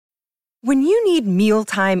When you need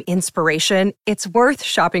mealtime inspiration, it's worth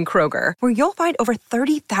shopping Kroger, where you'll find over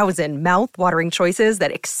 30,000 mouth-watering choices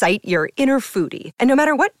that excite your inner foodie. And no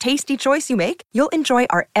matter what tasty choice you make, you'll enjoy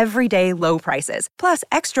our everyday low prices, plus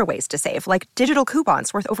extra ways to save, like digital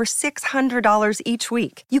coupons worth over $600 each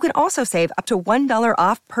week. You can also save up to $1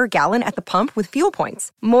 off per gallon at the pump with fuel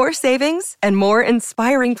points. More savings and more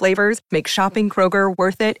inspiring flavors make shopping Kroger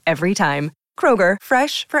worth it every time. Kroger,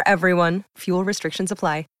 fresh for everyone. Fuel restrictions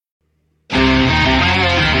apply. Oh,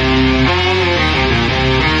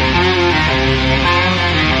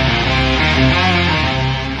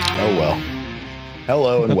 well.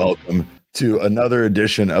 Hello and welcome to another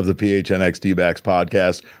edition of the PHNX D-backs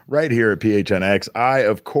podcast right here at PHNX. I,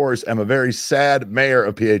 of course, am a very sad mayor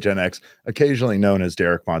of PHNX, occasionally known as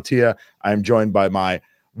Derek Montilla. I'm joined by my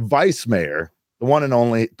vice mayor, the one and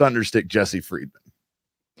only Thunderstick Jesse Friedman.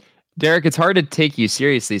 Derek, it's hard to take you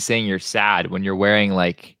seriously saying you're sad when you're wearing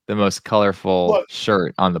like the most colorful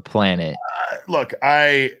shirt on the planet. Look,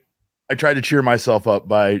 I tried to cheer myself up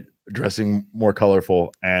by dressing more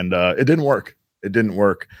colorful, and it didn't work. It didn't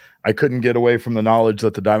work. I couldn't get away from the knowledge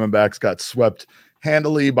that the Diamondbacks got swept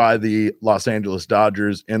handily by the Los Angeles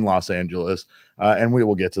Dodgers in Los Angeles, and we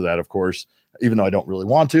will get to that, of course, even though I don't really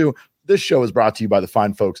want to. This show is brought to you by the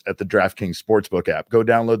fine folks at the DraftKings Sportsbook app. Go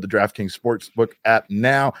download the DraftKings Sportsbook app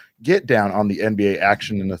now. Get down on the NBA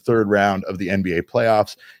action in the third round of the NBA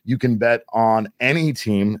playoffs. You can bet on any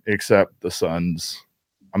team except the Suns.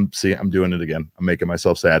 I'm doing it again. I'm making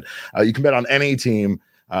myself sad. You can bet on any team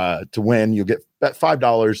to win. You'll bet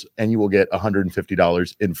 $5 and you will get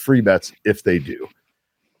 $150 in free bets if they do.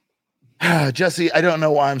 Jesse, I don't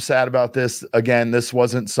know why I'm sad about this. Again, this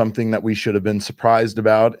wasn't something that we should have been surprised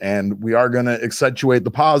about, and we are going to accentuate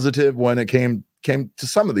the positive when it came to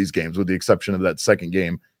some of these games, with the exception of that second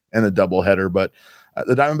game and the doubleheader. But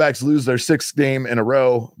the Diamondbacks lose their sixth game in a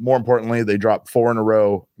row. More importantly, they drop four in a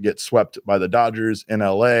row, get swept by the Dodgers in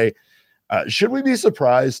LA. Should we be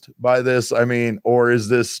surprised by this? I mean, or is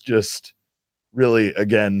this just really,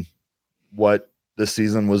 again, what this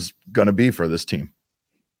season was going to be for this team?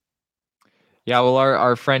 Yeah, well,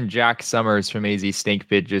 our friend Jack Summers from AZ Snake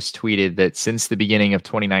Pit just tweeted that since the beginning of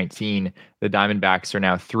 2019, the Diamondbacks are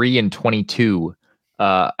now 3-22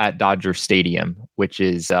 at Dodger Stadium, which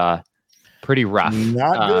is pretty rough.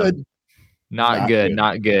 Not good. Not good.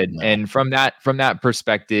 No. And from that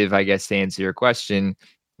perspective, I guess to answer your question,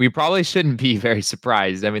 we probably shouldn't be very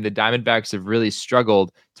surprised. I mean, the Diamondbacks have really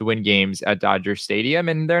struggled to win games at Dodger Stadium,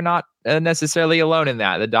 and they're not necessarily alone in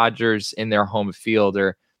that. The Dodgers in their home field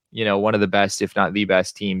are, one of the best, if not the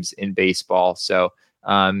best teams in baseball. So,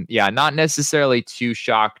 not necessarily too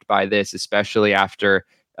shocked by this, especially after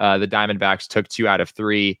the Diamondbacks took 2 out of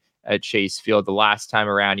 3 at Chase Field. The last time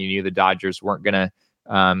around, you knew the Dodgers weren't going to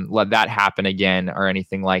let that happen again or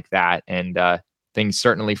anything like that. And things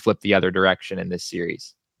certainly flipped the other direction in this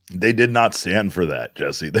series. They did not stand for that,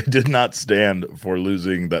 Jesse. They did not stand for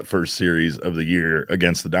losing that first series of the year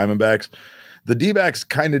against the Diamondbacks. The D-backs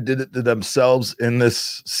kind of did it to themselves in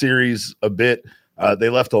this series a bit. They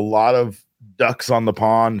left a lot of ducks on the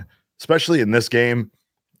pond, especially in this game.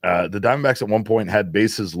 The Diamondbacks at one point had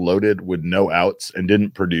bases loaded with no outs and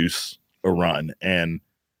didn't produce a run. And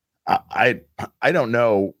I don't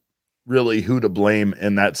know really who to blame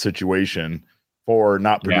in that situation for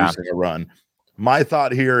not producing a run. My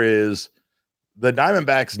thought here is the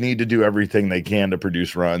Diamondbacks need to do everything they can to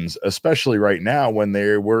produce runs, especially right now when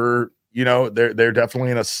they were, they're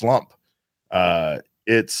definitely in a slump. And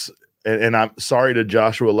I'm sorry to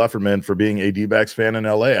Joshua Lefferman for being a D-backs fan in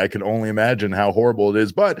LA. I can only imagine how horrible it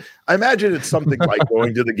is, but I imagine it's something like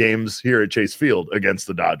going to the games here at Chase Field against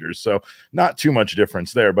the Dodgers. So not too much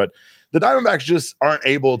difference there, but the Diamondbacks just aren't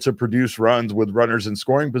able to produce runs with runners in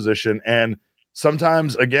scoring position. And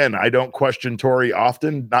sometimes, again, I don't question Torey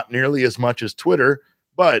often, not nearly as much as Twitter,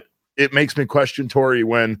 but it makes me question Torey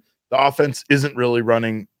when the offense isn't really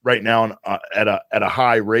running right now at a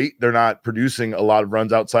high rate. They're not producing a lot of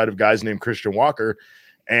runs outside of guys named Christian Walker,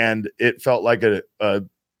 and it felt like a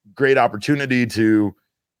great opportunity to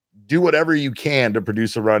do whatever you can to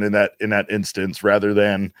produce a run in that instance, rather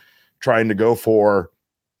than trying to go for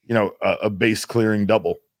a base clearing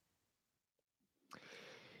double.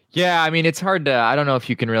 Yeah, I mean, it's hard to, I don't know if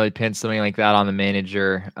you can really pin something like that on the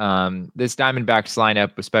manager. This Diamondbacks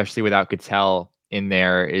lineup, especially without Ketel in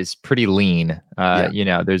there, is pretty lean.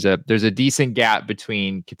 There's a decent gap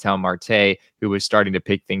between Ketel Marte, who was starting to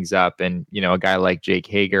pick things up, and, a guy like Jake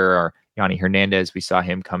Hager or Yanni Hernandez. We saw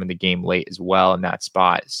him come in the game late as well in that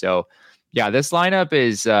spot. So yeah, this lineup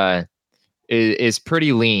is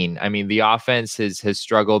pretty lean. I mean, the offense has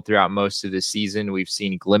struggled throughout most of the season. We've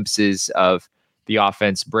seen glimpses of the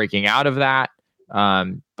offense breaking out of that.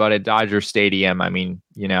 But at Dodger Stadium, I mean,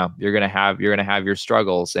 you're gonna have your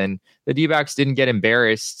struggles. And the D-backs didn't get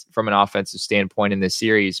embarrassed from an offensive standpoint in this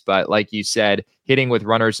series, but like you said, hitting with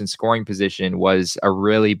runners in scoring position was a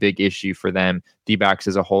really big issue for them. D-backs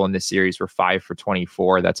as a whole in this series were 5 for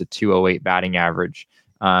 24. That's a 208 batting average.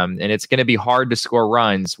 And it's going to be hard to score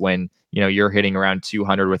runs when you're hitting around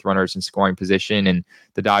 200 with runners in scoring position, and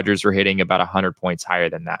the Dodgers were hitting about 100 points higher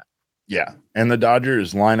than that. Yeah, and the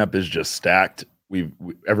Dodgers lineup is just stacked.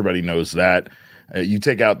 Everybody knows that. You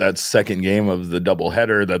take out that second game of the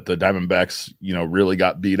doubleheader that the Diamondbacks, really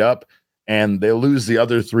got beat up, and they lose the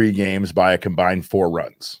other 3 games by a combined 4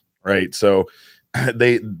 runs, right? So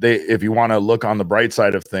they if you want to look on the bright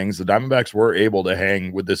side of things, the Diamondbacks were able to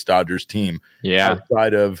hang with this Dodgers team. Yeah.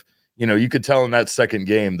 Outside of, you could tell in that second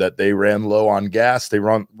game that they ran low on gas, they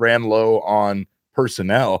ran low on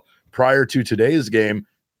personnel. Prior to today's game,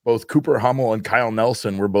 both Cooper Hummel and Kyle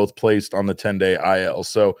Nelson were both placed on the 10-day IL.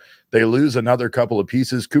 So they lose another couple of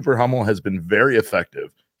pieces. Cooper Hummel has been very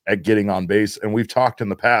effective at getting on base. And we've talked in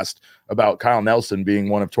the past about Kyle Nelson being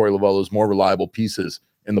one of Torey Lovullo's more reliable pieces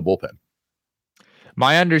in the bullpen.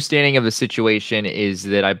 My understanding of the situation is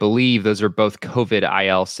that I believe those are both COVID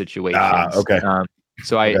IL situations. Okay.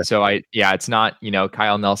 It's not,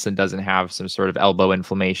 Kyle Nelson doesn't have some sort of elbow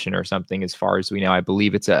inflammation or something as far as we know. I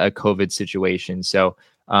believe it's a COVID situation. So,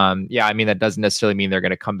 that doesn't necessarily mean they're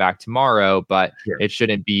going to come back tomorrow, but sure, it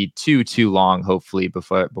shouldn't be too long, hopefully,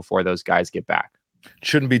 before those guys get back. It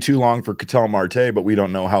shouldn't be too long for Ketel Marte, but we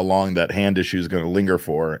don't know how long that hand issue is going to linger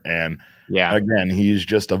for. And again, he's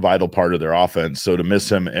just a vital part of their offense. So to miss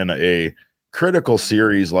him in a critical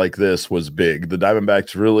series like this was big. The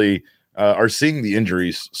Diamondbacks really are seeing the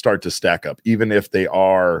injuries start to stack up, even if they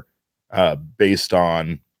are based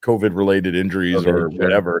on COVID-related injuries or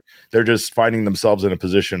whatever. They're just finding themselves in a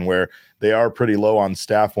position where they are pretty low on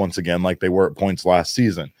staff once again, like they were at points last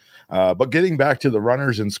season. But getting back to the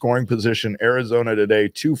runners in scoring position, Arizona today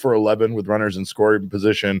 2 for 11 with runners in scoring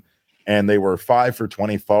position, and they were 5 for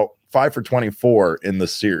 24 in the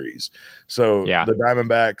series. So the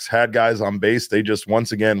Diamondbacks had guys on base. They just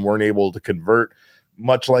once again weren't able to convert,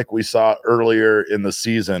 much like we saw earlier in the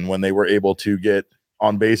season when they were able to get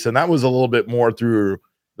on base. And that was a little bit more through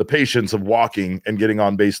the patience of walking and getting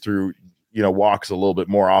on base through, walks a little bit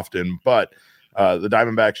more often. But the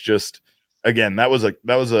Diamondbacks just, again, that was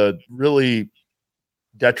a really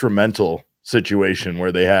detrimental situation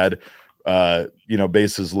where they had,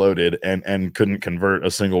 bases loaded and couldn't convert a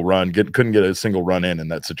single run, couldn't get a single run in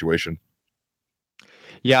that situation.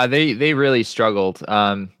 Yeah, they really struggled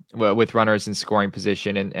with runners in scoring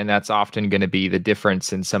position, and that's often going to be the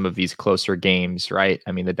difference in some of these closer games, right?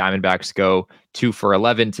 I mean, the Diamondbacks go 2 for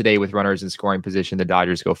 11 today with runners in scoring position. The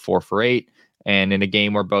Dodgers go 4 for 8, and in a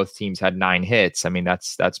game where both teams had 9 hits, I mean,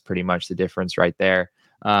 that's pretty much the difference right there.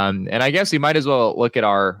 And I guess we might as well look at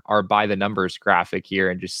our by the numbers graphic here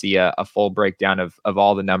and just see a full breakdown of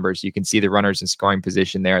all the numbers. You can see the runners in scoring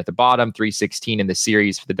position there at the bottom, 316 in the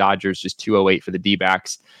series for the Dodgers, just 208 for the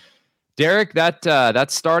D-backs. Derek,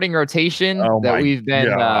 that starting rotation that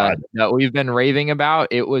we've been raving about,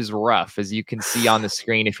 it was rough, as you can see on the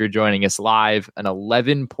screen if you're joining us live. An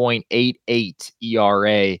 11.88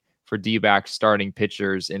 ERA for D-backs starting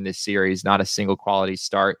pitchers in this series. Not a single quality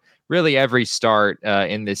start. Really, every start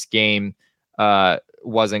in this game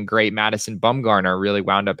wasn't great. Madison Bumgarner really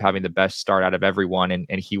wound up having the best start out of everyone,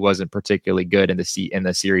 and he wasn't particularly good in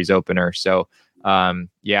the series opener. So,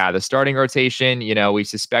 the starting rotation, we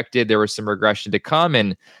suspected there was some regression to come,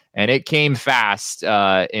 and it came fast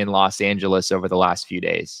in Los Angeles over the last few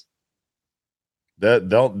days. That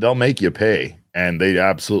they'll make you pay, and they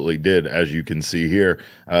absolutely did, as you can see here.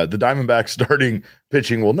 The Diamondbacks starting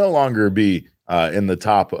pitching will no longer be in the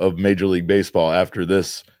top of Major League Baseball after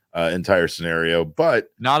this entire scenario, but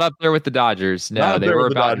not up there with the Dodgers. No, they were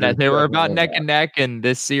about neck and neck, and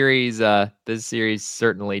this series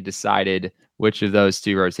certainly decided which of those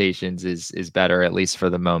two rotations is better, at least for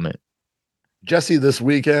the moment. Jesse, this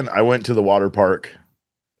weekend I went to the water park,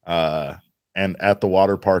 and at the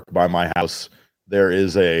water park by my house there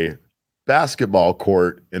is a basketball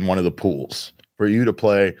court in one of the pools for you to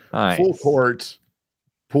play full court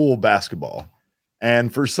pool basketball.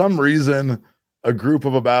 And for some reason, a group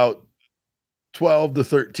of about 12 to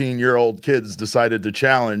 13-year-old kids decided to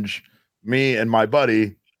challenge me and my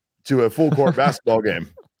buddy to a full court basketball game.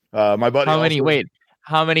 My buddy.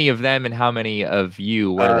 How many of them and how many of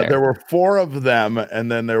you were there? There were 4 of them,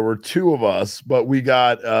 and then there were 2 of us, but we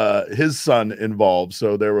got his son involved.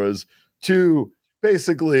 So there was 2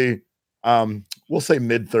 basically, we'll say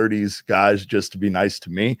mid-30s guys, just to be nice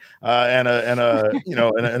to me, and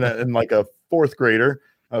like a fourth grader,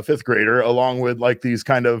 a fifth grader, along with like these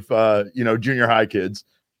kind of junior high kids.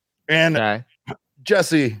 And Okay.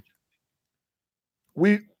 Jesse,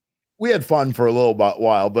 we had fun for a little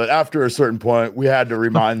while, but after a certain point, we had to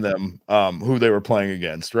remind them who they were playing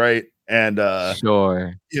against, right? And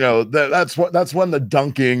Sure. that's when the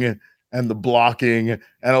dunking and the blocking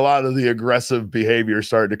and a lot of the aggressive behavior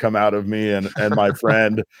started to come out of me and my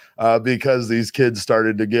friend because these kids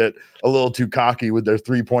started to get a little too cocky with their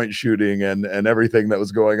 3-point shooting and everything that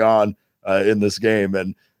was going on in this game.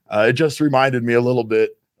 And it just reminded me a little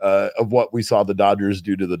bit of what we saw the Dodgers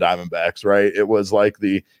do to the Diamondbacks, right? It was like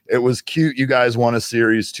it was cute. You guys won a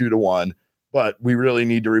series 2-1, but we really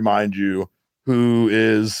need to remind you who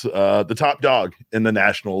is the top dog in the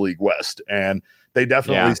National League West. And they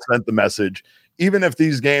definitely sent the message, even if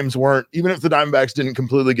these games even if the Diamondbacks didn't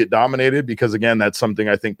completely get dominated, because again, that's something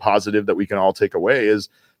I think positive that we can all take away is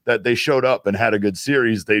that they showed up and had a good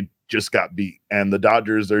series. They just got beat. And the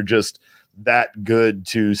Dodgers are just that good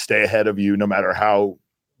to stay ahead of you no matter how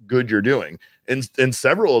good you're doing. In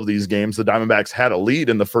several of these games, the Diamondbacks had a lead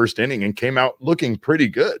in the first inning and came out looking pretty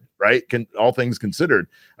good, right? All things considered.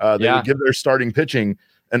 They would give their starting pitching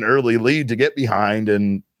an early lead to get behind,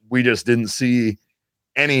 and we just didn't see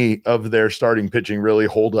any of their starting pitching really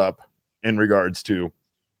hold up in regards to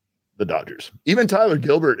the Dodgers. Even Tyler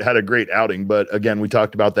Gilbert had a great outing, but again, we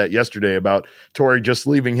talked about that yesterday about Torrey just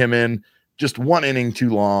leaving him in just one inning too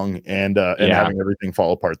long and having everything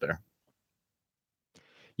fall apart there.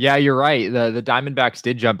 Yeah, you're right. The Diamondbacks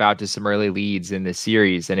did jump out to some early leads in this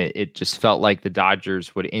series, and it just felt like the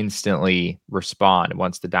Dodgers would instantly respond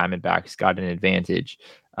once the Diamondbacks got an advantage.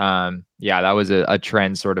 That was a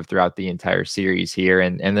trend sort of throughout the entire series here,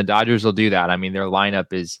 and the Dodgers will do that. I mean, their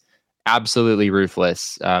lineup is absolutely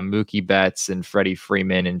ruthless. Mookie Betts and Freddie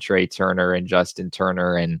Freeman and Trey Turner and Justin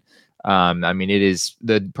Turner and it is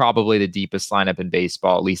probably the deepest lineup in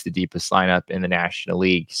baseball, at least the deepest lineup in the National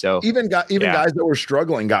League. So even guys that were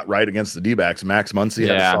struggling got right against the D-backs. Max Muncy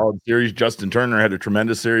had a solid series. Justin Turner had a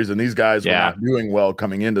tremendous series, and these guys were not doing well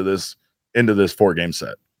coming into this 4-game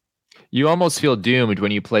set. You almost feel doomed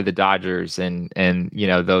when you play the Dodgers and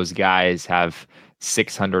those guys have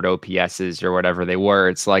 600 OPSs or whatever they were.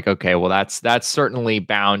 It's like, okay, well, that's certainly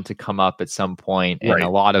bound to come up at some point, and a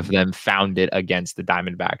lot of them found it against the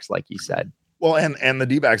Diamondbacks, like you said. Well, and the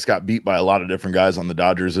D-backs got beat by a lot of different guys on the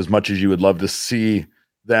Dodgers. As much as you would love to see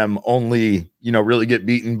them only, really get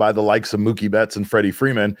beaten by the likes of Mookie Betts and Freddie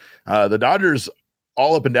Freeman, the Dodgers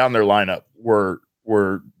all up and down their lineup were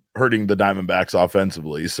hurting the Diamondbacks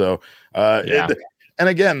offensively. So, and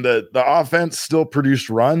again, the offense still produced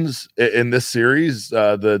runs in this series.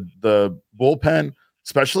 The bullpen,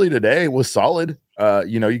 especially today, was solid.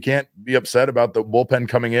 You can't be upset about the bullpen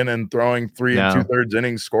coming in and throwing 3 2/3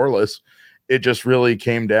 innings scoreless. It just really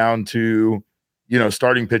came down to,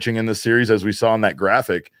 starting pitching in the series, as we saw in that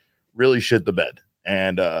graphic, really shit the bed.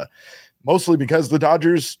 And mostly because the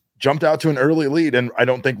Dodgers jumped out to an early lead, and I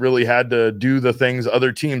don't think really had to do the things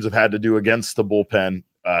other teams have had to do against the bullpen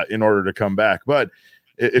in order to come back. But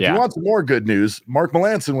if you want some more good news, Mark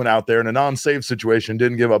Melancon went out there in a non-save situation,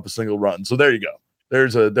 didn't give up a single run. So there you go.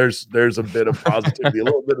 There's a bit of positivity, a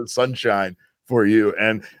little bit of sunshine for you.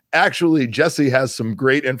 And actually, Jesse has some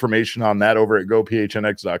great information on that over at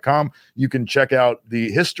gophnx.com. You can check out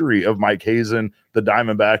the history of Mike Hazen, the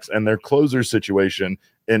Diamondbacks, and their closer situation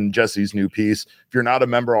in Jesse's new piece. If you're not a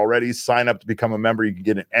member already, sign up to become a member. You can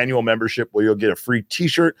get an annual membership where you'll get a free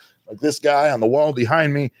t-shirt like this guy on the wall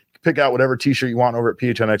behind me. Pick out whatever t-shirt you want over at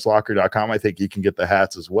phnxlocker.com. I think you can get the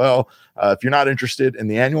hats as well. If you're not interested in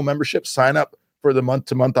the annual membership, sign up for the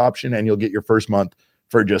month-to-month option, and you'll get your first month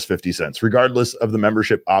for just 50 cents. Regardless of the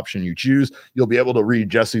membership option you choose, you'll be able to read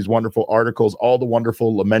Jesse's wonderful articles, all the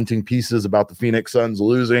wonderful lamenting pieces about the Phoenix Suns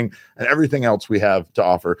losing, and everything else we have to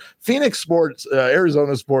offer. Phoenix sports,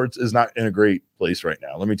 Arizona sports is not in a great place right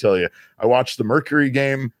now. Let me tell you, I watched the Mercury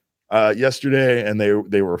game yesterday, and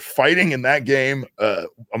they were fighting in that game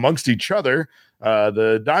amongst each other.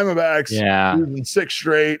 The Diamondbacks losing 6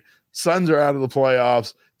 straight. Suns are out of the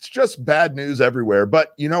playoffs. It's just bad news everywhere.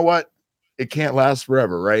 But you know what? It can't last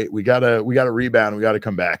forever, right? We gotta rebound. We gotta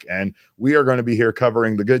come back, and we are going to be here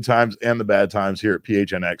covering the good times and the bad times here at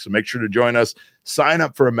PHNX. So make sure to join us. Sign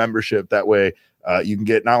up for a membership. That way, you can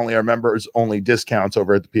get not only our members only discounts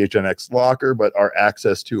over at the PHNX locker, but our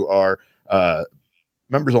access to our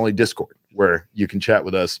members only Discord, where you can chat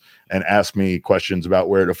with us and ask me questions about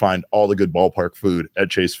where to find all the good ballpark food at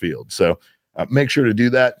Chase Field. So make sure to do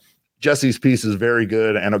that. Jesse's piece is very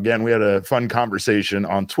good. And again, we had a fun conversation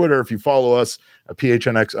on Twitter. If you follow us,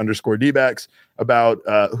 PHNX_DBacks, about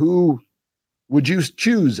who would you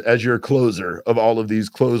choose as your closer of all of these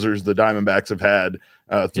closers the Diamondbacks have had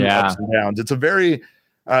through ups and downs? It's a very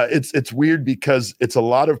it's weird because it's a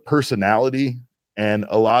lot of personality and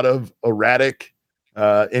a lot of erratic,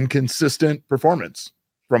 inconsistent performance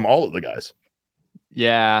from all of the guys.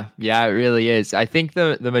 Yeah, it really is. I think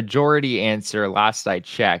the majority answer last I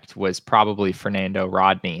checked was probably Fernando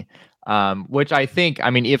Rodney, which I think, I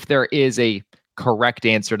mean, if there is a correct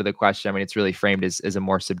answer to the question, I mean, it's really framed as a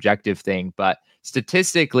more subjective thing, but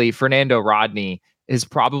statistically, Fernando Rodney has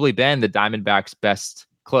probably been the Diamondbacks' best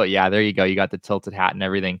close. Yeah, there you go. You got the tilted hat and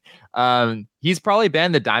everything. He's probably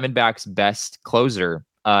been the Diamondbacks' best closer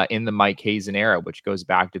in the Mike Hazen era, which goes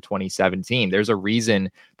back to 2017. There's a reason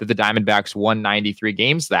that the Diamondbacks won 93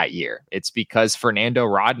 games that year. It's because Fernando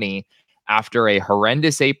Rodney, after a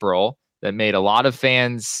horrendous April that made a lot of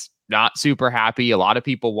fans not super happy, a lot of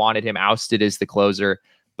people wanted him ousted as the closer,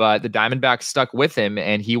 but the Diamondbacks stuck with him,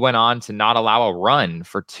 and he went on to not allow a run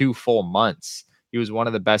for 2 full months. He was one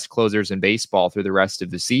of the best closers in baseball through the rest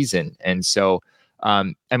of the season. And so,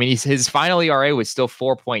 I mean, his final ERA was still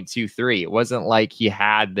 4.23. It wasn't like he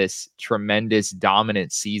had this tremendous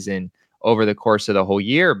dominant season over the course of the whole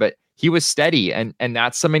year, but he was steady. And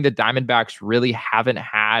that's something the Diamondbacks really haven't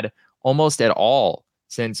had almost at all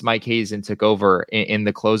since Mike Hazen took over in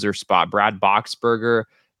the closer spot. Brad Boxberger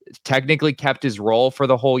technically kept his role for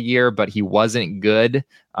the whole year, but he wasn't good.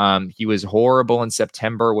 He was horrible in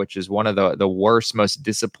September, which is one of the worst, most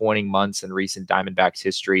disappointing months in recent Diamondbacks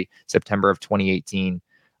history, September of 2018.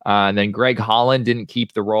 And then Greg Holland didn't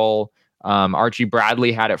keep the role. Archie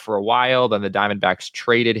Bradley had it for a while. Then the Diamondbacks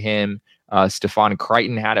traded him. Stephon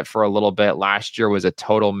Crichton had it for a little bit. Last year was a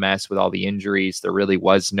total mess with all the injuries. There really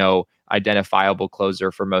was no identifiable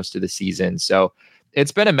closer for most of the season. So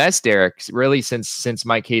it's been a mess, Derek, really since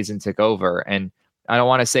Mike Hazen took over. And I don't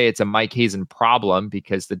want to say it's a Mike Hazen problem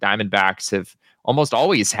because the Diamondbacks have almost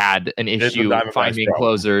always had an issue finding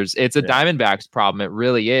closers. It's a Diamondbacks problem. It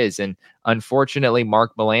really is. And unfortunately,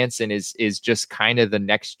 Mark Melancon is just kind of the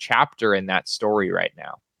next chapter in that story right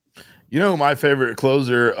now. You know, my favorite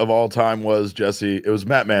closer of all time was, Jesse. It was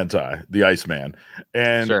Matt Manti, the Iceman.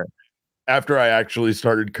 And after I actually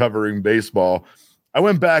started covering baseball, I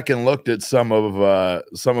went back and looked at some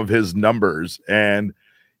of his numbers, and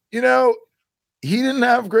you know, he didn't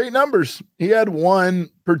have great numbers. He had one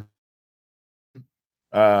per,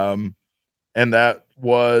 and that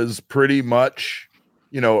was pretty much,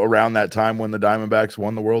 you know, around that time when the Diamondbacks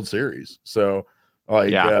won the World Series. So,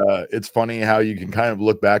 like, it's funny how you can kind of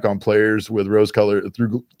look back on players with rose-colored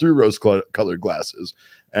through rose-colored glasses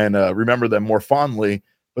and remember them more fondly.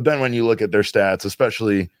 But then when you look at their stats,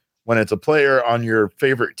 especially when it's a player on your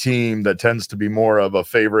favorite team that tends to be more of a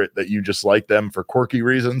favorite that you just like them for quirky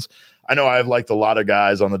reasons. I know I've liked a lot of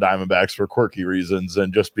guys on the Diamondbacks for quirky reasons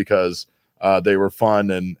and just because they were fun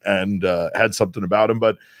and had something about them.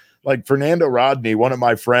 But like Fernando Rodney, one of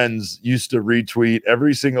my friends used to retweet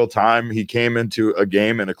every single time he came into a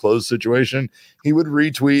game in a closed situation. He would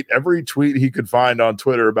retweet every tweet he could find on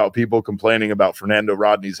Twitter about people complaining about Fernando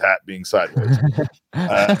Rodney's hat being sideways.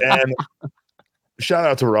 And shout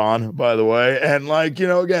out to Ron, by the way. And like, you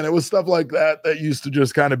know, again, it was stuff like that used to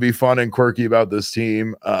just kind of be fun and quirky about this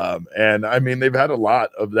team. And I mean, they've had a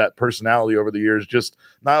lot of that personality over the years, just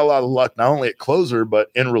not a lot of luck, not only at closer, but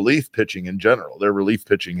in relief pitching in general. Their relief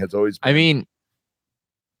pitching has always been. I mean,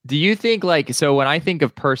 do you think so when I think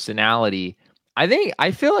of personality,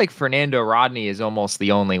 I feel like Fernando Rodney is almost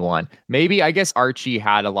the only one. Maybe I guess Archie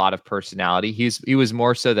had a lot of personality. He was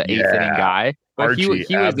more so the eighth inning guy, but Archie,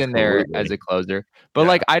 he was in there as a closer. But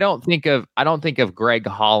like I don't think of Greg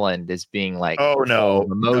Holland as being like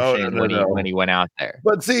emotion when he went out there.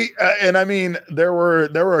 But see, and I mean there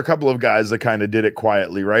were a couple of guys that kind of did it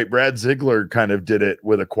quietly, right? Brad Ziegler kind of did it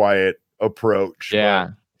with a quiet approach.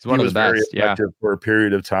 Yeah. It's one of the best, very effective for a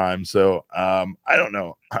period of time. So I don't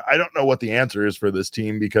know. I don't know what the answer is for this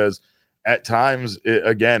team because at times,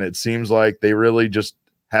 it seems like they really just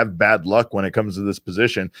have bad luck when it comes to this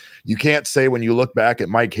position. You can't say when you look back at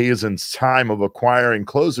Mike Hazen's time of acquiring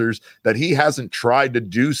closers that he hasn't tried to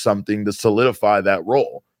do something to solidify that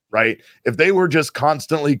role. Right. If they were just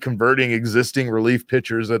constantly converting existing relief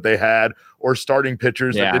pitchers that they had or starting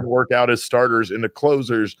pitchers that didn't work out as starters into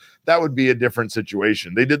closers, that would be a different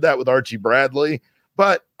situation. They did that with Archie Bradley,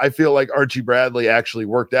 but I feel like Archie Bradley actually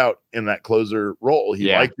worked out in that closer role.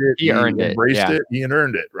 He liked it. He earned it. Embraced it. He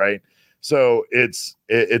earned it. Right. So it's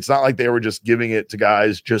not like they were just giving it to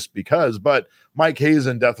guys just because, but Mike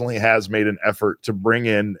Hazen definitely has made an effort to bring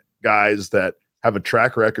in guys that have a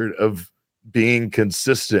track record of being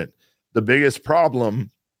consistent. The biggest problem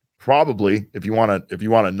probably, if you want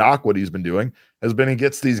to knock what he's been doing, has been he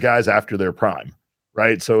gets these guys after their prime,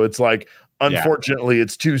 right? So it's like, unfortunately,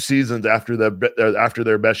 it's 2 seasons after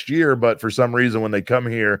their best year, but for some reason when they come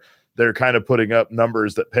here, they're kind of putting up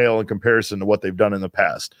numbers that pale in comparison to what they've done in the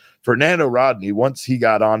past. Fernando Rodney, once he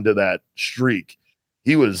got onto that streak,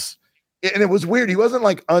 he was, and it was weird. He wasn't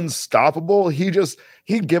like unstoppable. He'd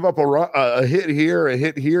give up a hit here, a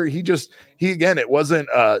hit here. Again, it wasn't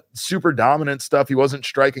super dominant stuff. He wasn't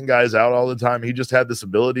striking guys out all the time. He just had this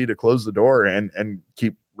ability to close the door and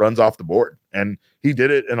keep runs off the board. And he did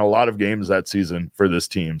it in a lot of games that season for this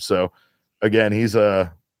team. So again, he's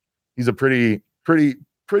a pretty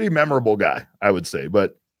memorable guy, I would say.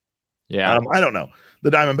 But I don't know. The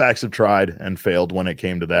Diamondbacks have tried and failed when it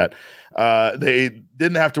came to that. They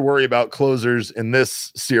didn't have to worry about closers in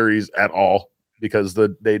this series at all because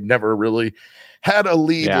they never really had a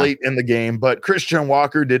lead late in the game. But Christian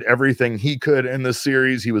Walker did everything he could in this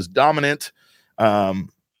series. He was dominant.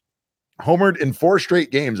 Homered in 4 straight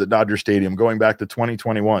games at Dodger Stadium going back to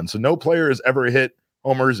 2021. So no player has ever hit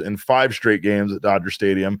homers in 5 straight games at Dodger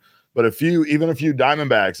Stadium. But even a few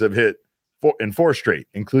Diamondbacks have hit 4 straight,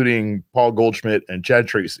 including Paul Goldschmidt and Chad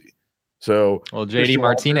Tracy. So, well, JD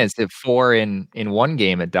Martinez hit 4 in one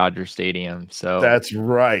game at Dodger Stadium. So that's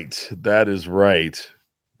right. That is right.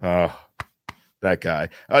 That guy.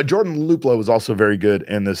 Jordan Luplow was also very good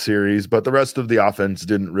in this series, but the rest of the offense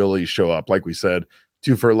didn't really show up. Like we said,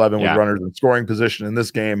 2 for 11 with runners in scoring position in this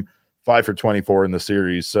game, 5 for 24 in the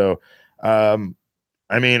series. So, do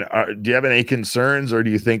you have any concerns, or do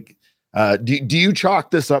you think? Do you chalk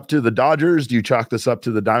this up to the Dodgers? Do you chalk this up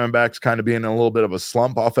to the Diamondbacks kind of being in a little bit of a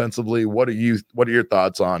slump offensively? What are your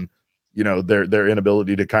thoughts on, their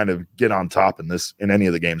inability to kind of get on top in any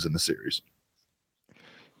of the games in the series?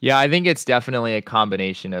 Yeah, I think it's definitely a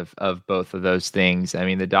combination of both of those things. I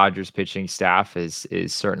mean, the Dodgers pitching staff is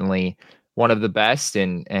certainly one of the best,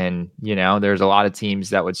 and there's a lot of teams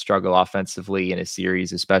that would struggle offensively in a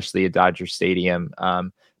series, especially at Dodger Stadium.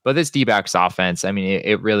 But this D-backs offense, I mean,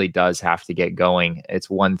 it really does have to get going. It's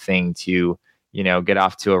one thing to, get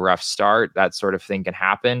off to a rough start. That sort of thing can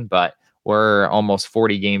happen, but we're almost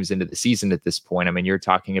 40 games into the season at this point. I mean, you're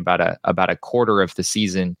talking about a quarter of the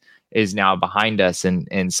season is now behind us,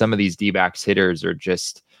 and some of these D-backs hitters are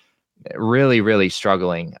just really, really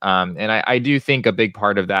struggling. And I do think a big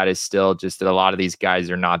part of that is still just that a lot of these guys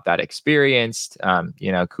are not that experienced.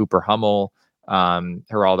 Cooper Hummel,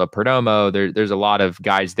 Geraldo Perdomo, there's a lot of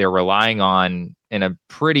guys they're relying on in a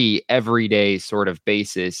pretty everyday sort of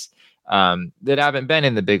basis that haven't been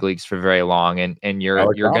in the big leagues for very long, and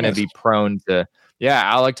you're going to be prone to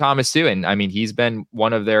Alec Thomas too. And I mean, he's been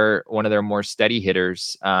one of their more steady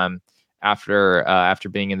hitters after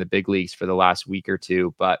being in the big leagues for the last week or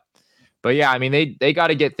two. But yeah, I mean, they got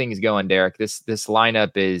to get things going, Derek. This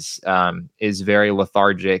lineup is very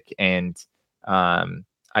lethargic, and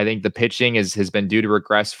I think the pitching has been due to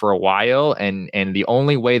regress for a while, and the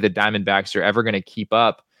only way the Diamondbacks are ever going to keep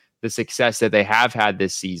up the success that they have had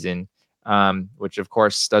this season, which of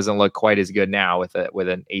course doesn't look quite as good now with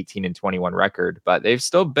an 18-21 record, but they've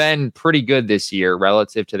still been pretty good this year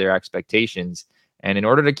relative to their expectations. And in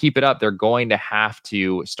order to keep it up, they're going to have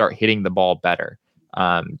to start hitting the ball better.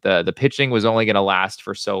 The pitching was only going to last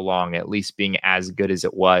for so long, at least being as good as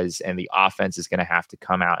it was, and the offense is going to have to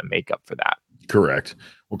come out and make up for that. Correct.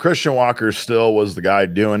 Well, Christian Walker still was the guy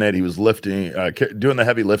doing it. He was lifting, doing the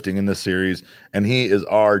heavy lifting in this series, and he is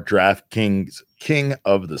our DraftKings king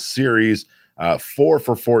of the series. 4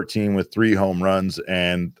 for 14 with 3 home runs,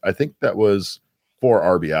 and I think that was 4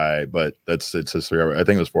 RBI, but it says 3 I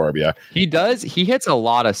think it was 4 RBI. He hits a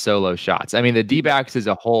lot of solo shots. I mean, the D-backs as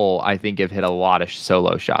a whole, I think, have hit a lot of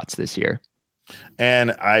solo shots this year.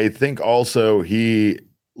 And I think also he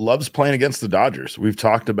loves playing against the Dodgers. We've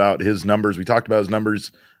talked about his numbers. We talked about his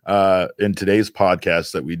numbers in today's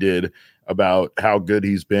podcast that we did about how good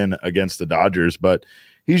he's been against the Dodgers, but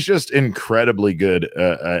he's just incredibly good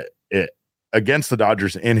against the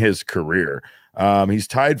Dodgers in his career. He's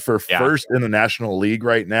tied for first in the National League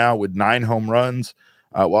right now with 9 home runs,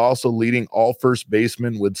 while also leading all first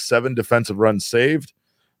basemen with 7 defensive runs saved.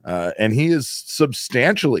 And he is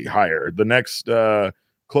substantially higher. The next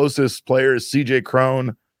closest players, CJ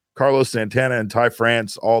Cron, Carlos Santana, and Ty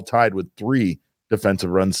France, all tied with 3 defensive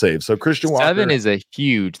runs saved. So Christian Walker, 7 is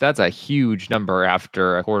that's a huge number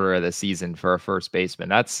after a quarter of the season for a first baseman.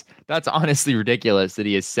 That's honestly ridiculous that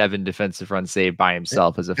he has 7 defensive runs saved by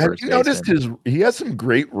himself as a first baseman. Noticed he has some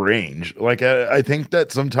great range. Like I think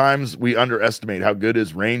that sometimes we underestimate how good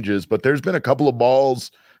his range is, but there's been a couple of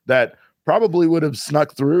balls that probably would have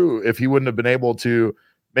snuck through if he wouldn't have been able to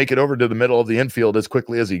make it over to the middle of the infield as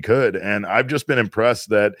quickly as he could. And I've just been impressed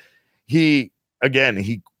that he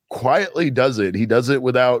quietly does it. He does it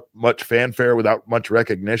without much fanfare, without much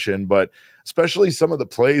recognition, but especially some of the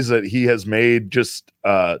plays that he has made just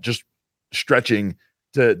stretching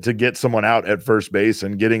to get someone out at first base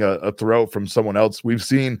and getting a throw from someone else. We've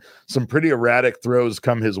seen some pretty erratic throws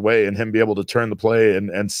come his way and him be able to turn the play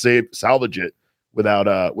and salvage it without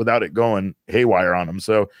it going haywire on him.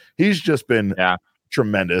 So he's just been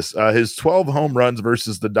tremendous. His 12 home runs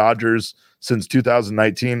versus the Dodgers since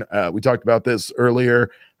 2019. We talked about this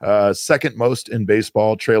earlier. Second most in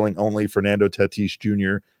baseball, trailing only Fernando Tatis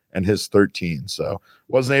Jr. and his 13. So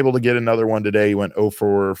wasn't able to get another one today. He went 0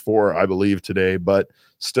 for 4, I believe, today, but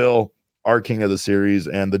still our king of the series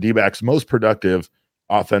and the D-backs most productive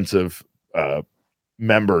offensive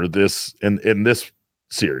member in this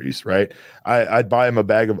series, right? I'd buy him a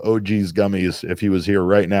bag of OG's gummies if he was here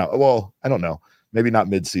right now. Well, I don't know. Maybe not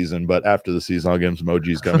mid-season, but after the season, I'll give him some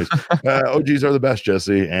OG's gummies. OG's are the best,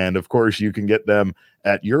 Jesse. And of course, you can get them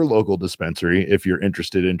at your local dispensary if you're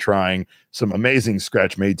interested in trying some amazing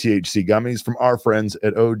scratch-made THC gummies from our friends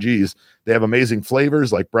at OG's. They have amazing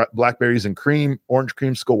flavors like blackberries and cream, orange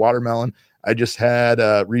creamsicle, watermelon. I just had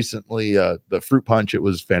recently the fruit punch. It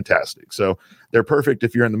was fantastic. So they're perfect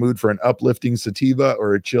if you're in the mood for an uplifting sativa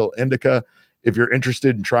or a chill indica. If you're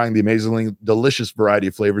interested in trying the amazingly delicious variety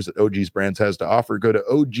of flavors that OG's Brands has to offer, go to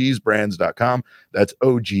ogsbrands.com. That's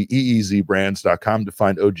OGEEZ brands.com to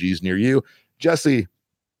find OG's near you. Jesse,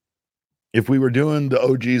 if we were doing the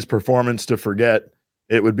OG's performance to forget,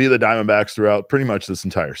 it would be the Diamondbacks throughout pretty much this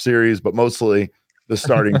entire series, but mostly the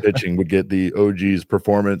starting pitching would get the OG's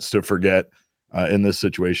performance to forget in this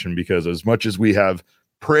situation, because as much as we have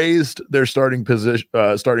praised their starting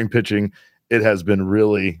pitching, it has been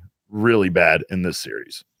really bad in this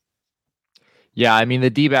series. Yeah, I mean, the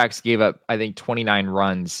D-backs gave up, I think, 29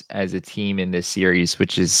 runs as a team in this series,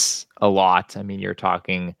 which is a lot. I mean, you're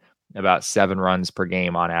talking about 7 runs per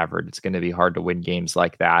game on average. It's going to be hard to win games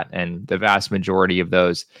like that. And the vast majority of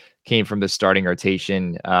those came from the starting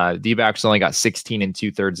rotation. D-backs only got 16 and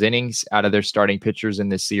 2/3 innings out of their starting pitchers in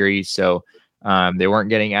this series. So they weren't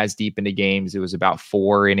getting as deep into games. It was about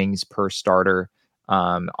 4 innings per starter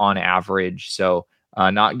on average. So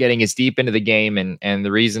not getting as deep into the game. And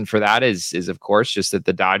the reason for that is of course, just that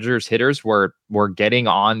the Dodgers hitters were getting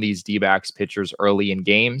on these D-backs pitchers early in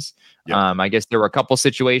games. Yep. I guess there were a couple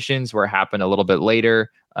situations where it happened a little bit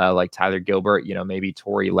later, like Tyler Gilbert, maybe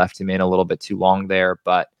Torrey left him in a little bit too long there.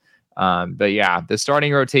 But yeah, the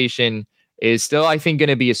starting rotation is still, I think, going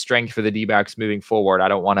to be a strength for the D-backs moving forward. I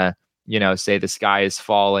don't want to, say the sky is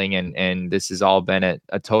falling and this has all been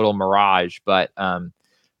a total mirage, but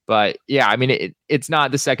yeah, I mean, it's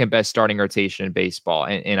not the second best starting rotation in baseball.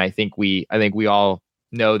 And I think we all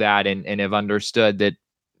know that and have understood that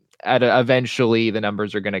eventually the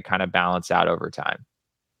numbers are going to kind of balance out over time.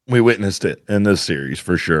 We witnessed it in this series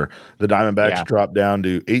for sure. The Diamondbacks dropped down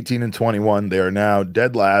to 18 and 21. They are now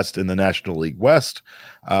dead last in the National League West.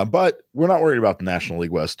 But we're not worried about the National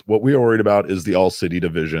League West. What we are worried about is the All-City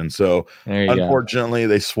division. So unfortunately,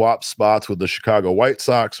 they swapped spots with the Chicago White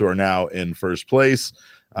Sox, who are now in first place,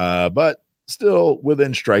 but still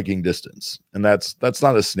within striking distance. And that's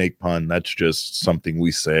not a snake pun. That's just something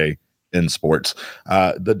we say in sports.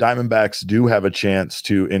 The Diamondbacks do have a chance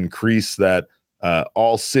to increase that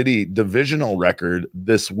all-city divisional record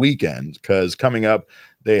this weekend, because coming up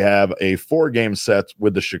they have a 4-game set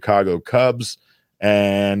with the Chicago Cubs,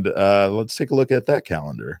 and let's take a look at that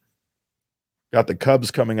calendar. Got the Cubs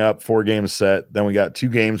coming up, 4-game set. Then we got 2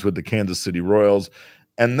 games with the Kansas City Royals,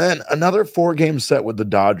 and then another 4-game set with the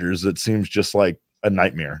Dodgers. That seems just like a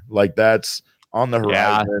nightmare. Like that's on the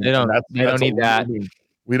horizon. Yeah, they don't need that.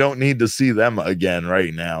 We don't need to see them again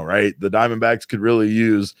right now, right? The Diamondbacks could really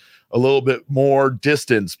use a little bit more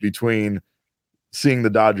distance between seeing the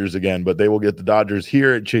Dodgers again, but they will get the Dodgers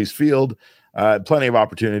here at Chase Field. Plenty of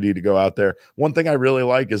opportunity to go out there. One thing I really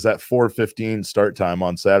like is that 4:15 start time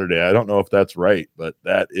on Saturday. I don't know if that's right, but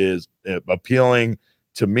that is appealing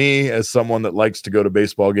to me as someone that likes to go to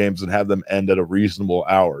baseball games and have them end at a reasonable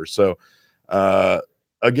hour. So,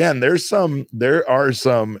 again, there are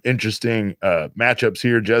some interesting matchups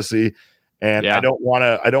here, Jesse. And I don't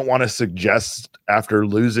want to suggest after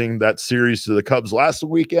losing that series to the Cubs last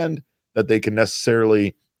weekend that they can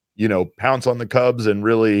necessarily, pounce on the Cubs and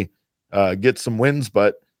really get some wins,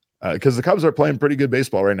 but because the Cubs are playing pretty good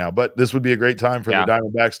baseball right now. But this would be a great time for the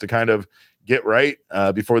Diamondbacks to kind of get right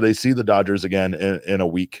before they see the Dodgers again in a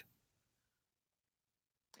week.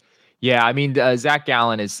 Yeah, I mean, Zach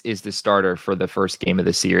Gallen is the starter for the first game of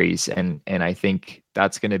the series, and I think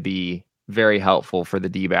that's going to be very helpful for the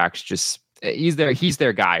D-backs. Just he's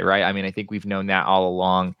their guy, right? I mean, I think we've known that all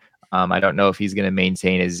along. I don't know if he's going to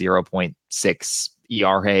maintain his 0.6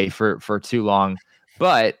 ERA for too long,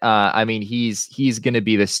 but I mean, he's going to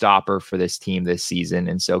be the stopper for this team this season.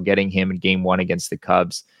 And so getting him in game one against the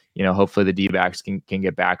Cubs, hopefully the D-backs can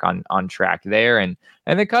get back on track there. And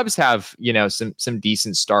the Cubs have, some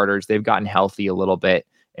decent starters. They've gotten healthy a little bit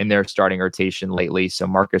in their starting rotation lately. So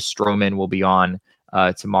Marcus Stroman will be on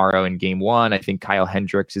tomorrow in game one. I think Kyle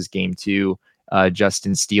Hendricks is game two.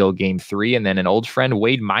 Justin Steele game three, and then an old friend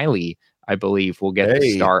Wade Miley, I believe, will get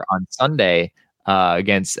the start on Sunday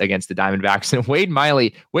against the Diamondbacks. And Wade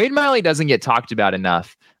Miley doesn't get talked about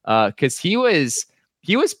enough because he was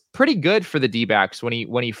pretty good for the D-backs when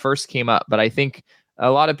he first came up, but I think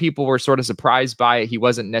a lot of people were sort of surprised by it. He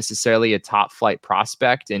wasn't necessarily a top flight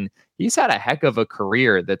prospect, and he's had a heck of a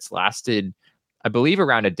career that's lasted, I believe,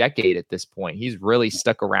 around a decade at this point. He's really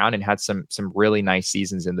stuck around and had some really nice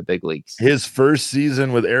seasons in the big leagues. His first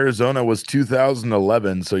season with Arizona was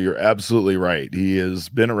 2011, so you're absolutely right. He has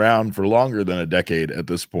been around for longer than a decade at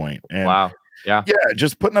this point. And wow. Yeah,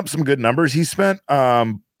 just putting up some good numbers. He spent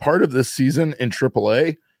part of this season in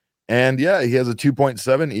AAA, and he has a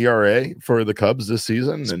 2.7 ERA for the Cubs this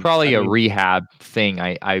season. It's probably a rehab thing,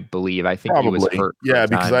 I believe. I think probably. He was hurt.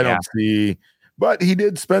 Because I don't see. But he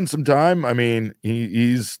did spend some time. I mean,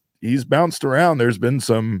 he's bounced around. There's been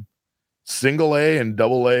some single A and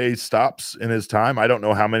double A stops in his time. I don't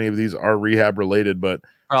know how many of these are rehab related, but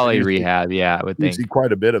probably rehab. I would think. You see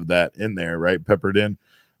quite a bit of that in there, right? Peppered in.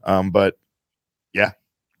 But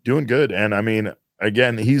doing good. And I mean,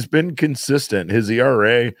 again, he's been consistent. His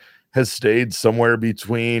ERA has stayed somewhere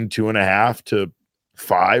between 2.5 to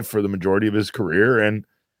 5 for the majority of his career. And,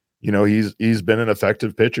 he's been an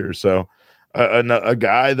effective pitcher. So, a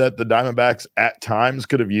guy that the Diamondbacks at times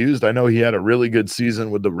could have used. I know he had a really good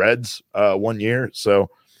season with the Reds 1 year. So,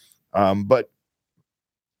 but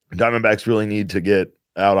Diamondbacks really need to get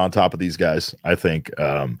out on top of these guys. I think,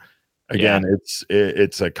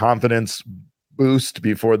 it's a confidence boost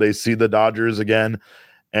before they see the Dodgers again.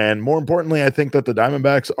 And more importantly, I think that the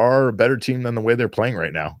Diamondbacks are a better team than the way they're playing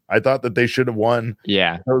right now. I thought that they should have won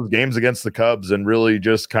those games against the Cubs and really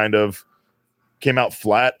just kind of came out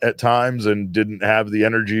flat at times and didn't have the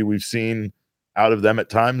energy we've seen out of them at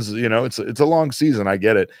times. It's a long season. I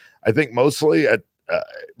get it. I think mostly at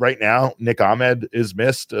right now, Nick Ahmed is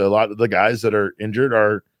missed. A lot of the guys that are injured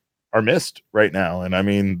are missed right now. And I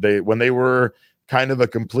mean, when they were kind of a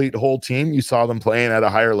complete whole team, you saw them playing at a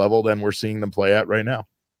higher level than we're seeing them play at right now.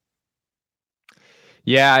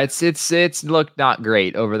 Yeah, it's looked not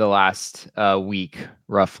great over the last week,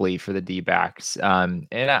 roughly, for the D-backs. And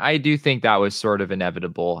I do think that was sort of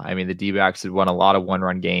inevitable. I mean, the D-backs had won a lot of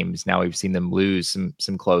one-run games. Now we've seen them lose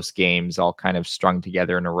some close games, all kind of strung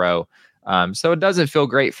together in a row. So it doesn't feel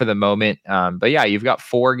great for the moment. But yeah, you've got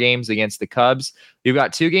 4 games against the Cubs. You've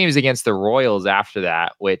got 2 games against the Royals after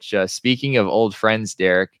that, which, speaking of old friends,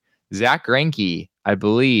 Derek, Zach Greinke, I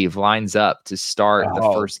believe, lines up to start the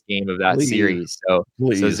first game of that series. So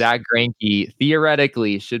Zach Greinke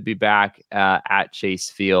theoretically should be back at Chase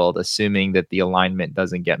Field, assuming that the alignment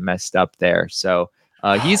doesn't get messed up there. So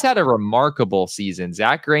he's had a remarkable season.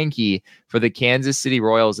 Zach Greinke for the Kansas City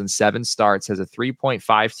Royals in 7 starts has a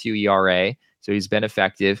 3.52 ERA. So he's been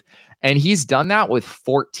effective. And he's done that with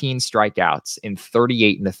 14 strikeouts in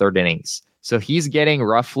 38 in the third innings. So he's getting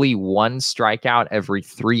roughly 1 strikeout every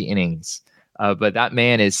 3 innings. But that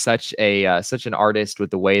man is such an artist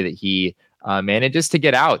with the way that he manages to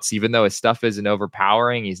get outs, even though his stuff isn't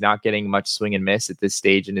overpowering. He's not getting much swing and miss at this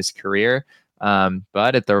stage in his career.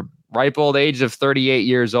 But at the ripe old age of 38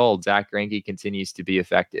 years old, Zach Greinke continues to be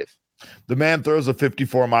effective. The man throws a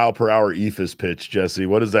 54-mile-per-hour eephus pitch, Jesse.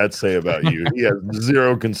 What does that say about you? He has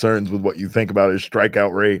zero concerns with what you think about his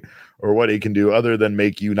strikeout rate or what he can do other than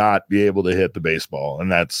make you not be able to hit the baseball.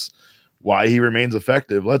 And that's why he remains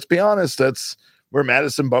effective. Let's be honest. That's where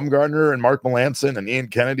Madison Bumgarner and Mark Melancon and Ian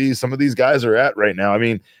Kennedy, some of these guys are at right now. I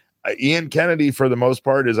mean, Ian Kennedy, for the most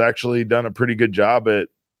part, has actually done a pretty good job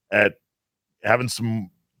at having some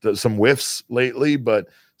whiffs lately, but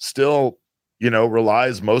still,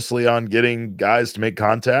 relies mostly on getting guys to make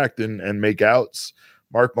contact and make outs.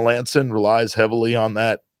 Mark Melancon relies heavily on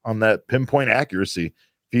that pinpoint accuracy.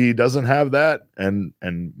 If he doesn't have that and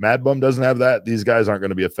Mad Bum doesn't have that, these guys aren't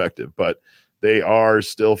going to be effective, but they are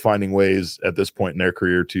still finding ways at this point in their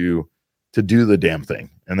career to do the damn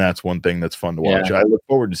thing. And that's one thing that's fun to watch. Yeah. I look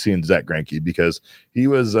forward to seeing Zach Greinke because he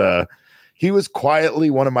was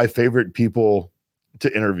quietly one of my favorite people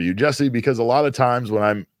to interview, Jesse, because a lot of times when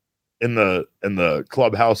I'm in the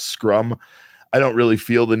clubhouse scrum, I don't really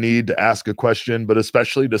feel the need to ask a question, but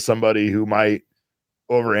especially to somebody who might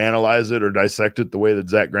overanalyze it or dissect it the way that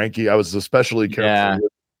Zach Greinke, I was especially careful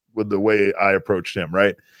with the way I approached him,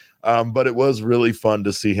 right? But it was really fun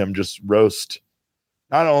to see him just roast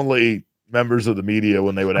not only members of the media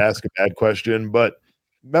when they would ask a bad question, but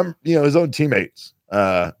his own teammates.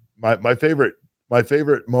 My favorite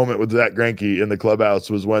moment with Zach Greinke in the clubhouse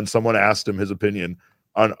was when someone asked him his opinion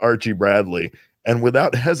on Archie Bradley, and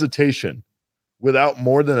without hesitation, without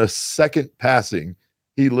more than a second passing,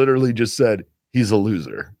 he literally just said, "He's a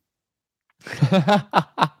loser."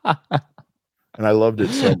 And I loved it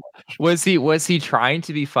so much. Was he trying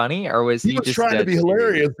to be funny, or was he just trying to be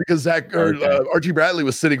hilarious because Archie Bradley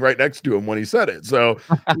was sitting right next to him when he said it. So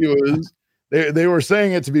he was they were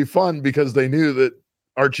saying it to be fun because they knew that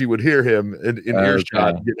Archie would hear him in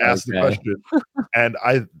earshot and get asked the question. And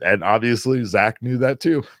obviously Zach knew that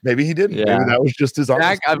too. Maybe he didn't. Maybe that was just his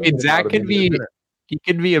Zach. I mean, Zach could be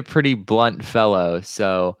a pretty blunt fellow.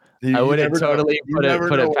 So I wouldn't totally put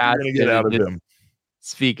it past him.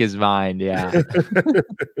 Speak his mind, yeah.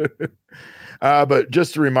 But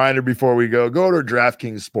just a reminder before we go to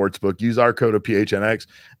DraftKings Sportsbook. Use our code of PHNX.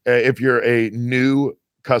 If you're a new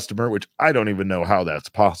customer, which I don't even know how that's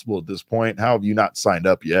possible at this point. How have you not signed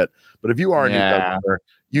up yet? But if you are a new customer,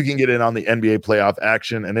 you can get in on the NBA playoff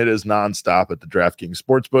action, and it is nonstop at the DraftKings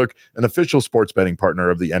Sportsbook, an official sports betting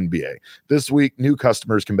partner of the NBA. This week, new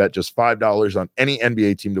customers can bet just $5 on any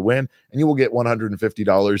NBA team to win, and you will get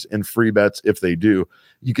 $150 in free bets if they do.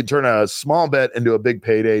 You can turn a small bet into a big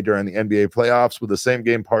payday during the NBA playoffs with the same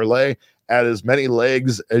game parlay. Add as many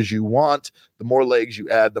legs as you want. The more legs you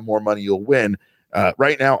add, the more money you'll win.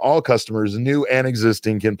 Right now, all customers, new and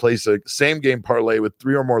existing, can place a same game parlay with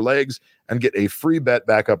 3 or more legs and get a free bet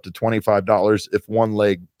back up to $25 if one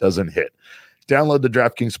leg doesn't hit. Download the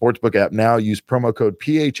DraftKings Sportsbook app now. Use promo code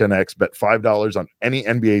PHNX. Bet $5 on any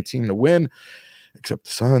NBA team to win, except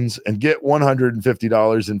the Suns, and get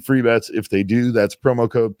 $150 in free bets if they do. That's promo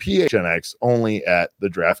code PHNX only at the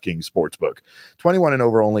DraftKings Sportsbook. 21 and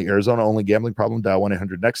over only. Arizona only. Gambling problem? Dial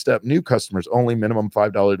 1-800-NEXT-STEP. New customers only. Minimum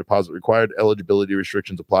 $5 deposit required. Eligibility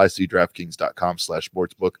restrictions apply. See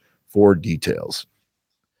DraftKings.com/sportsbook for details.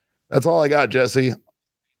 That's all I got, Jesse.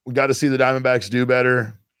 We got to see the Diamondbacks do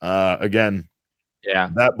better. Again,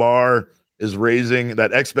 that bar is raising.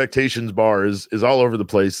 That expectations bar is all over the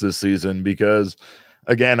place this season because,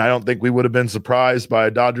 again, I don't think we would have been surprised by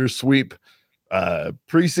a Dodgers sweep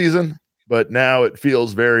preseason, but now it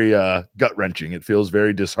feels very gut-wrenching. It feels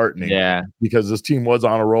very disheartening because this team was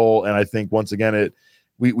on a roll, and I think once again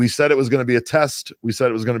we said it was going to be a test. We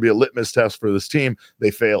said it was going to be a litmus test for this team. They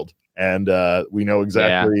failed, and we know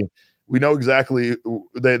exactly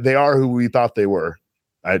they are who we thought they were.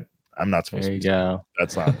 I'm not supposed to say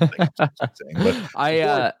that's not the thing I'm supposed to be saying,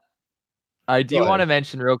 but I do want to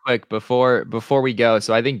mention real quick before we go.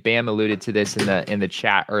 So I think Bam alluded to this in the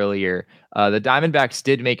chat earlier. The Diamondbacks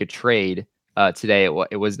did make a trade today.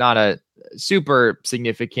 It was not a super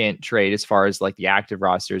significant trade as far as like the active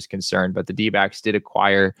roster is concerned, but the D-backs did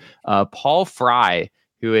acquire Paul Fry,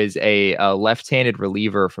 who is a left-handed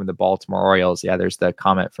reliever from the Baltimore Orioles. Yeah, there's the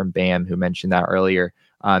comment from Bam who mentioned that earlier.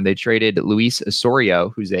 They traded Luis Osorio,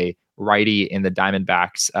 who's a righty in the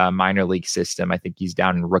Diamondbacks minor league system. I think he's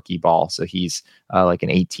down in rookie ball, so he's like an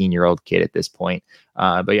 18-year-old kid at this point.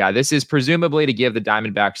 But yeah, this is presumably to give the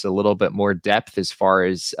Diamondbacks a little bit more depth as far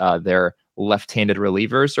as their left-handed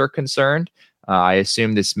relievers are concerned. I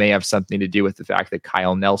assume this may have something to do with the fact that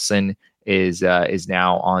Kyle Nelson is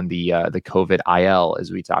now on the COVID IL,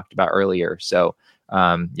 as we talked about earlier. So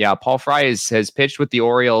Paul Fry has pitched with the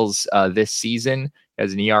Orioles this season,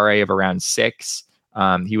 has an ERA of around 6.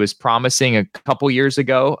 He was promising a couple years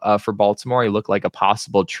ago for Baltimore. He looked like a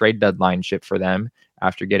possible trade deadline chip for them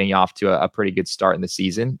after getting off to a pretty good start in the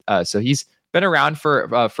season. So he's been around for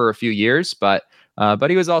a few years, but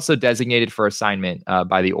he was also designated for assignment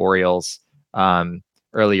by the Orioles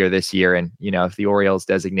earlier this year. And, if the Orioles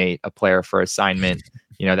designate a player for assignment,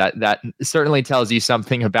 that certainly tells you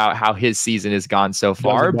something about how his season has gone so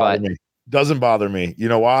far. Doesn't bother me. You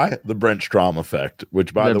know why? The Brent Strom effect,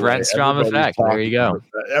 which by the way, Brent Strom effect. There you go.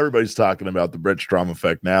 Everybody's talking about the Brent Strom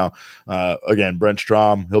effect now. Again, Brent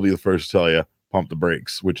Strom, he'll be the first to tell you, pump the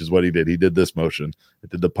brakes, which is what he did. He did this motion.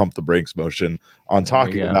 It did the pump the brakes motion on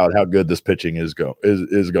talking about how good this pitching is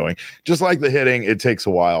going. Just like the hitting, it takes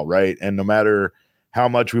a while, right? And no matter how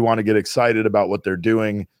much we want to get excited about what they're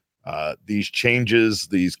doing, these changes,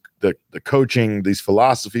 the coaching, these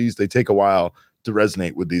philosophies, they take a while to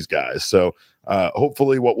resonate with these guys. So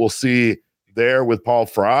hopefully what we'll see there with Paul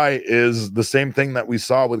Fry is the same thing that we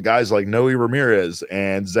saw with guys like Noe Ramirez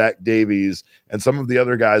and Zach Davies and some of the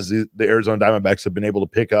other guys the Arizona Diamondbacks have been able to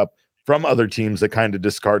pick up from other teams that kind of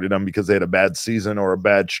discarded them because they had a bad season or a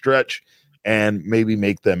bad stretch. and maybe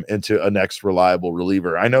make them into a next reliable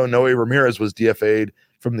reliever. I know Noe Ramirez was DFA'd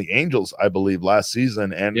from the Angels, I believe, last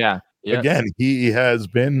season. And again, he has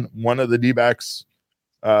been one of the D-backs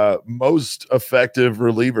most effective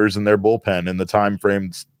relievers in their bullpen in the time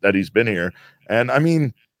frames that he's been here. And I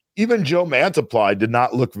mean, even Joe Mantiply did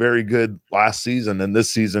not look very good last season, and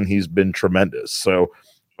this season he's been tremendous. So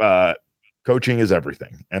coaching is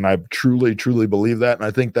everything, and I truly believe that, and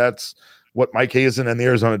I think that's what Mike Hazen and the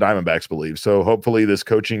Arizona Diamondbacks believe. So hopefully this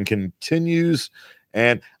coaching continues.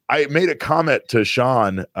 And I made a comment to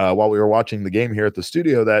Sean while we were watching the game here at the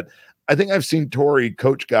studio that I think I've seen Torey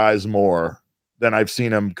coach guys more than I've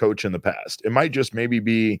seen him coach in the past. It might just maybe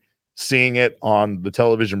be seeing it on the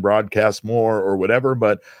television broadcast more or whatever,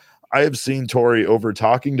 but I have seen Torey over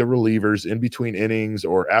talking to relievers in between innings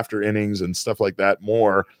or after innings and stuff like that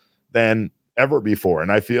more than ever before.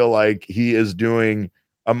 And I feel like he is doing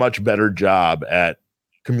a much better job at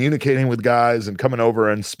communicating with guys and coming over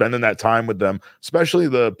and spending that time with them, especially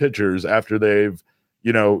the pitchers after they've,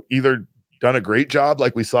 either done a great job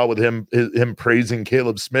like we saw with him praising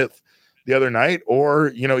Caleb Smith the other night, or,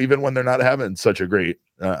 even when they're not having such a great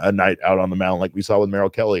a night out on the mound like we saw with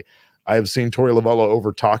Merrill Kelly. I have seen Torey Lovullo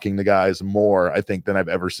over talking to guys more, I think, than I've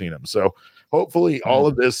ever seen him. So hopefully all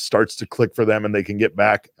of this starts to click for them and they can get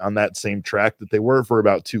back on that same track that they were for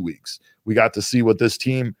about 2 weeks. We got to see what this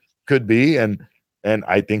team could be, and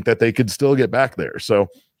I think that they could still get back there. So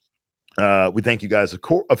we thank you guys, of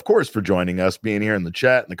course, for joining us, being here in the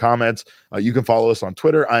chat, in the comments. You can follow us on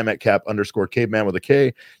Twitter. I'm at Cap_caveman with a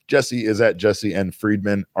K. Jesse is at Jesse N.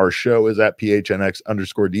 Friedman. Our show is at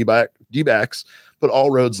PHNX_D-backs, but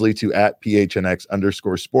all roads lead to at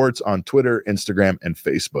PHNX_sports on Twitter, Instagram, and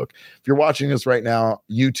Facebook. If you're watching us right now,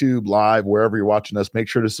 YouTube, live, wherever you're watching us, make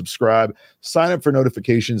sure to subscribe, sign up for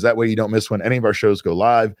notifications. That way you don't miss when any of our shows go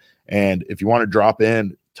live. And if you want to drop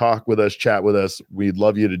in, talk with us, chat with us, we'd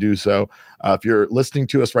love you to do so. If you're listening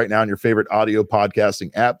to us right now on your favorite audio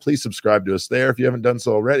podcasting app, please subscribe to us there. If you haven't done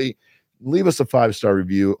so already, leave us a 5-star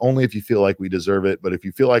review, only if you feel like we deserve it. But if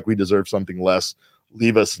you feel like we deserve something less,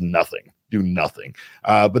 leave us nothing. Do nothing.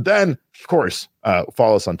 But then, of course,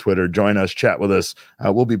 follow us on Twitter, join us, chat with us.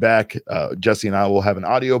 We'll be back. Jesse and I will have an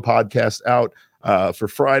audio podcast out for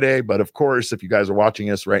Friday. But of course, if you guys are watching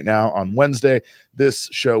us right now on Wednesday, this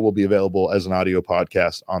show will be available as an audio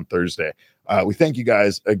podcast on Thursday. We thank you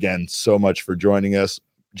guys again so much for joining us.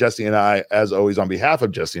 Jesse and I, as always, on behalf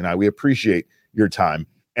of Jesse and I, we appreciate your time.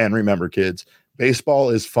 And remember, kids, baseball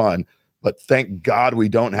is fun, but thank God we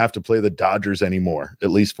don't have to play the Dodgers anymore, at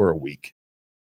least for a week.